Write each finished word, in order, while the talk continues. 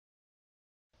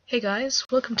Hey guys,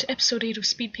 welcome to episode 8 of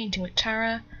Speed Painting with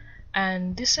Tara,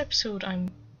 and this episode I'm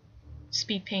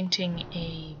speed painting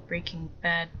a Breaking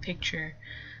Bad picture.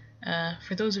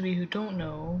 For those of you who don't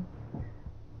know,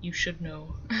 you should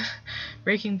know.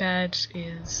 Breaking Bad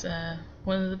is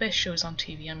one of the best shows on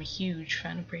TV. I'm a huge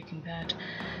fan of Breaking Bad,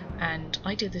 and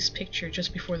I did this picture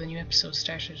just before the new episode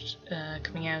started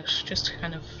coming out, just to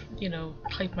kind of,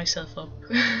 hype myself up.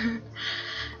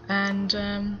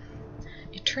 And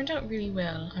it turned out really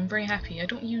well. I'm very happy. I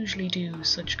don't usually do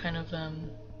such kind of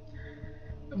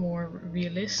more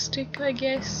realistic, I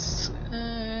guess,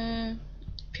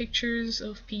 pictures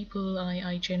of people.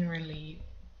 I generally,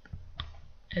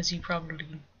 as you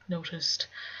probably noticed,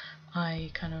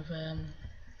 I kind of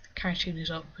cartoon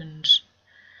it up and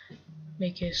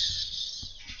make it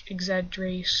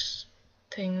exaggerate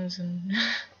things and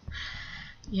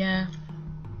yeah.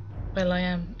 Well, I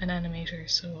am an animator,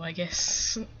 so I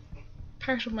guess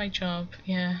part of my job,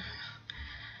 yeah.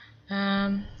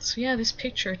 So yeah, this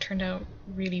picture turned out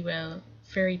really well.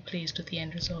 Very pleased with the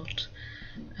end result.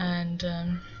 And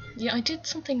yeah, I did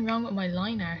something wrong with my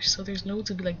line art, so there's loads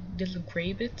of like little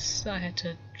grey bits that I had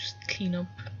to just clean up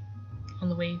on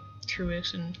the way through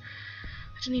it, and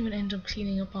I didn't even end up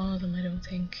cleaning up all of them, I don't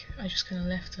think. I just kind of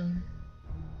left them.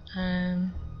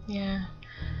 Yeah.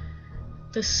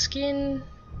 The skin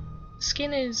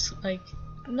is like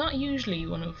not usually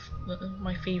one of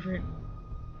my favourite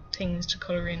things to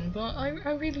colour in, but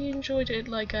I really enjoyed it.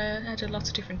 Like, I added lots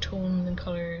of different tones and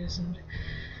colours, and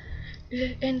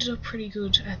it ended up pretty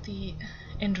good at the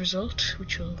end result,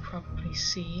 which you'll probably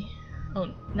see.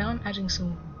 Oh, now I'm adding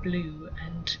some blue,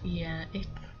 and yeah, it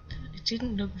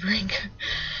didn't look very good.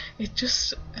 It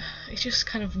just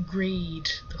kind of greyed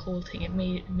the whole thing. It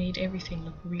made everything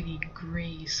look really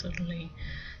grey suddenly.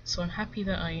 So I'm happy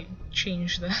that I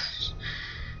changed that.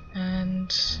 And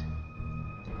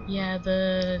yeah,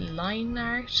 the line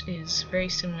art is very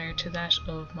similar to that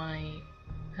of my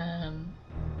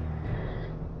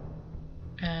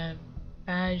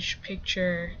badge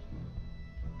picture.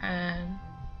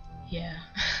 Yeah.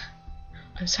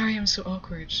 I'm sorry I'm so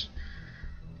awkward.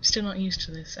 I'm still not used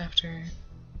to this after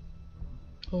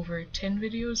over 10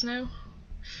 videos now.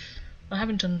 I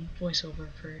haven't done voiceover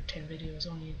for 10 videos,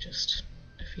 only just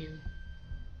a few.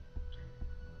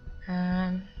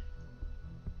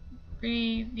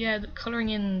 Really, yeah, the colouring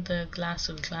in the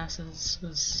glasses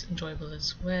was enjoyable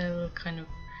as well. Kind of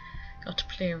got to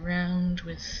play around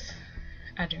with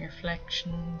adding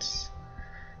reflections,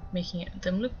 making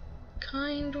them look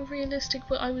kind of realistic,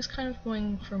 but I was kind of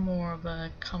going for more of a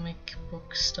comic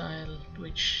book style,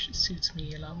 which suits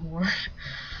me a lot more.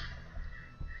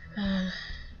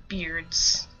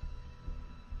 Beards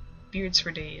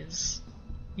for days.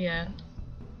 Yeah,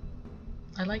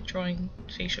 I like drawing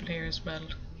facial hair as well.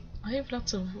 I have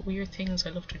lots of weird things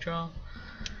I love to draw.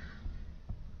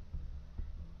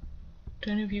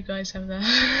 Do any of you guys have that?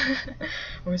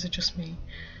 Or is it just me?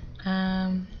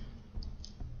 Yeah,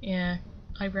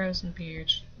 eyebrows and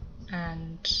beard.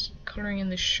 And colouring in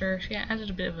the shirt. Yeah,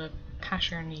 added a bit of a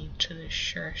pattern-y to the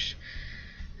shirt.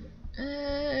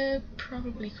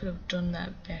 Probably could have done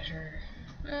that better.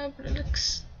 But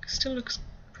it still looks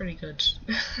pretty good.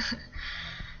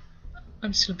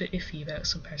 I'm still a bit iffy about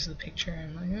some parts of the picture.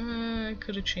 I'm like, I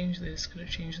could have changed this, could have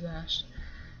changed that.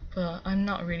 But I'm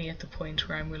not really at the point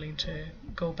where I'm willing to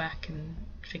go back and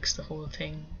fix the whole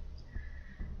thing.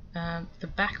 The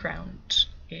background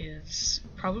is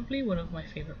probably one of my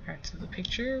favourite parts of the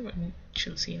picture, which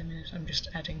you'll see in a minute. I'm just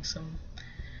adding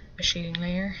a shading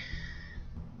layer.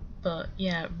 But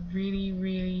yeah,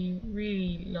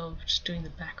 really loved doing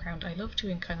the background. I love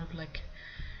doing kind of like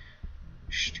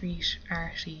street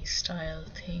arty style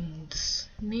things.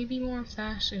 Maybe more of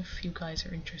that if you guys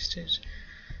are interested.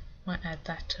 Might add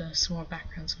that to some more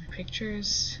backgrounds of my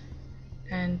pictures.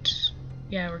 And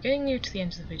yeah, we're getting near to the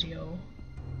end of the video,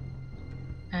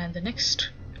 and the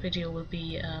next video will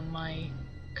be my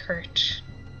Kurt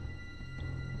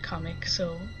comic.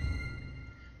 So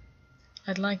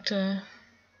I'd like to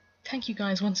thank you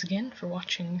guys once again for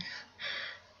watching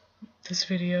this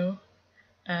video.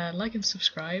 Like and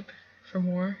subscribe for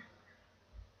more.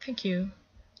 Thank you.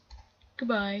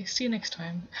 Goodbye. See you next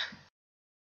time.